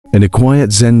In a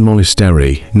quiet Zen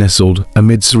monastery nestled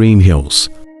amid serene hills,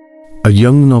 a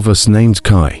young novice named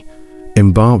Kai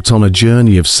embarked on a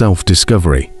journey of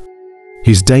self-discovery.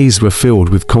 His days were filled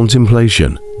with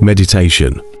contemplation,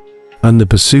 meditation, and the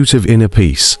pursuit of inner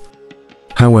peace.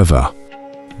 However,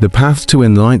 the path to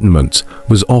enlightenment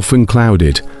was often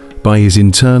clouded by his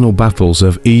internal battles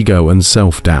of ego and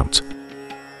self-doubt.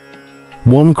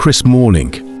 One crisp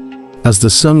morning, as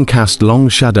the sun cast long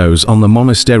shadows on the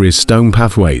monastery's stone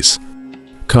pathways,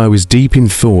 Kai was deep in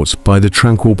thought by the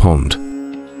tranquil pond.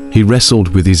 He wrestled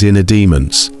with his inner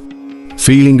demons,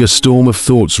 feeling a storm of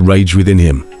thoughts rage within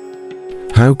him.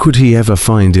 How could he ever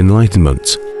find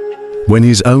enlightenment when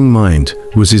his own mind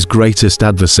was his greatest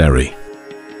adversary?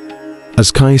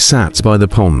 As Kai sat by the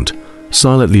pond,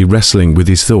 silently wrestling with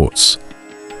his thoughts,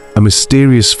 a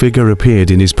mysterious figure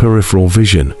appeared in his peripheral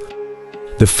vision.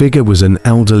 The figure was an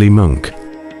elderly monk,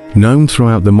 known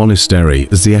throughout the monastery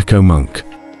as the Echo Monk.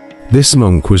 This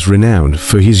monk was renowned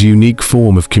for his unique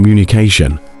form of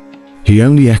communication. He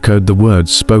only echoed the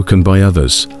words spoken by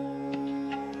others.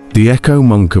 The Echo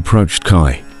Monk approached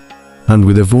Kai, and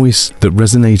with a voice that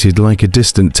resonated like a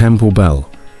distant temple bell,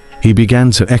 he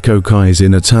began to echo Kai's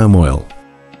inner turmoil.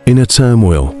 Inner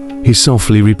turmoil, he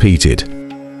softly repeated.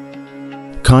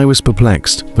 Kai was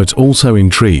perplexed, but also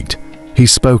intrigued. He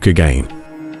spoke again,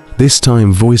 this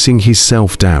time voicing his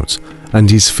self-doubt and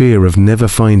his fear of never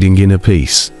finding inner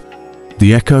peace.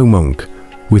 The Echo Monk,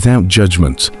 without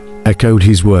judgment, echoed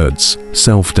his words: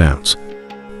 self-doubt,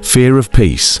 fear of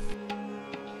peace.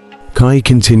 Kai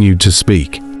continued to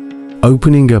speak,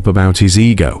 opening up about his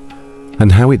ego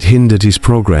and how it hindered his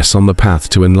progress on the path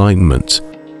to enlightenment.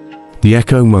 The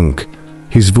Echo Monk,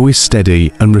 his voice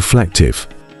steady and reflective,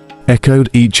 echoed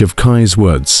each of Kai's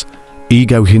words: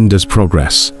 ego hinders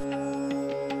progress.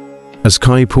 As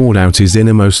Kai poured out his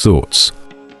innermost thoughts,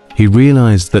 he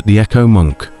realized that the Echo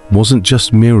Monk wasn't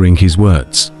just mirroring his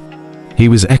words. He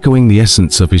was echoing the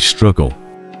essence of his struggle.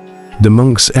 The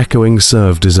monk's echoing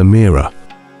served as a mirror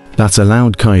that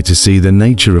allowed Kai to see the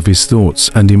nature of his thoughts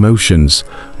and emotions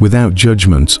without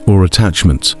judgment or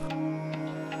attachment.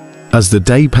 As the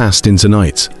day passed into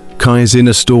night, Kai's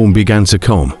inner storm began to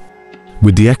calm.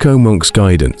 With the Echo Monk's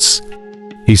guidance,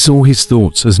 he saw his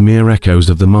thoughts as mere echoes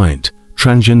of the mind,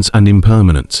 transient and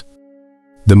impermanent.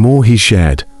 The more he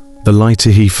shared, the lighter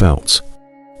he felt,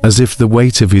 as if the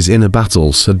weight of his inner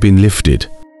battles had been lifted.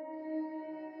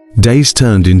 Days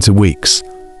turned into weeks,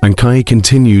 and Kai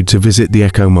continued to visit the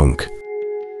Echo Monk.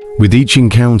 With each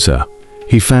encounter,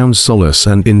 he found solace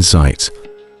and insight,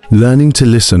 learning to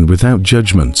listen without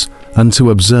judgment and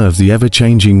to observe the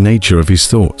ever-changing nature of his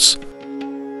thoughts.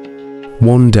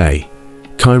 One day,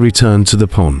 Kai returned to the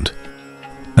pond,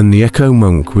 and the Echo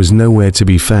Monk was nowhere to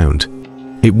be found.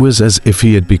 It was as if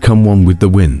he had become one with the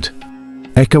wind.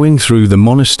 Echoing through the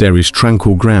monastery's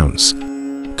tranquil grounds,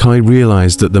 Kai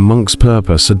realized that the monk's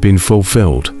purpose had been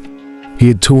fulfilled. He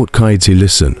had taught Kai to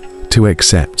listen, to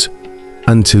accept,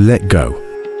 and to let go.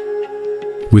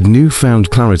 With newfound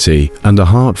clarity and a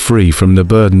heart free from the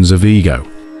burdens of ego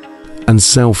and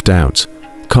self-doubt,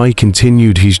 Kai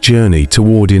continued his journey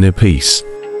toward inner peace.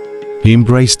 He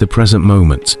embraced the present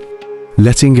moment,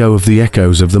 letting go of the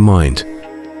echoes of the mind,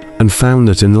 and found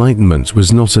that enlightenment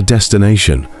was not a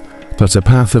destination, but a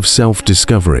path of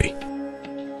self-discovery.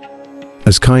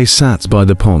 As Kai sat by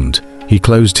the pond, he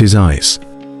closed his eyes,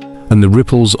 and the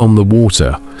ripples on the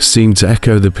water seemed to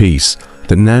echo the peace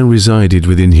that now resided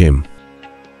within him.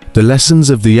 The lessons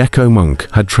of the Echo Monk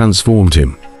had transformed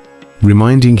him,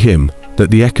 reminding him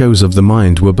that the echoes of the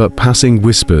mind were but passing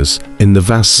whispers in the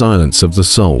vast silence of the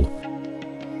soul.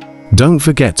 Don't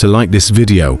forget to like this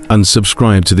video and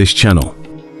subscribe to this channel.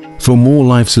 For more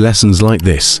life's lessons like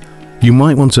this, you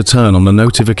might want to turn on the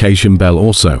notification bell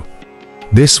also.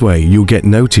 This way you'll get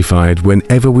notified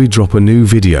whenever we drop a new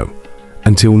video.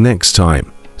 Until next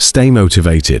time, stay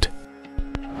motivated.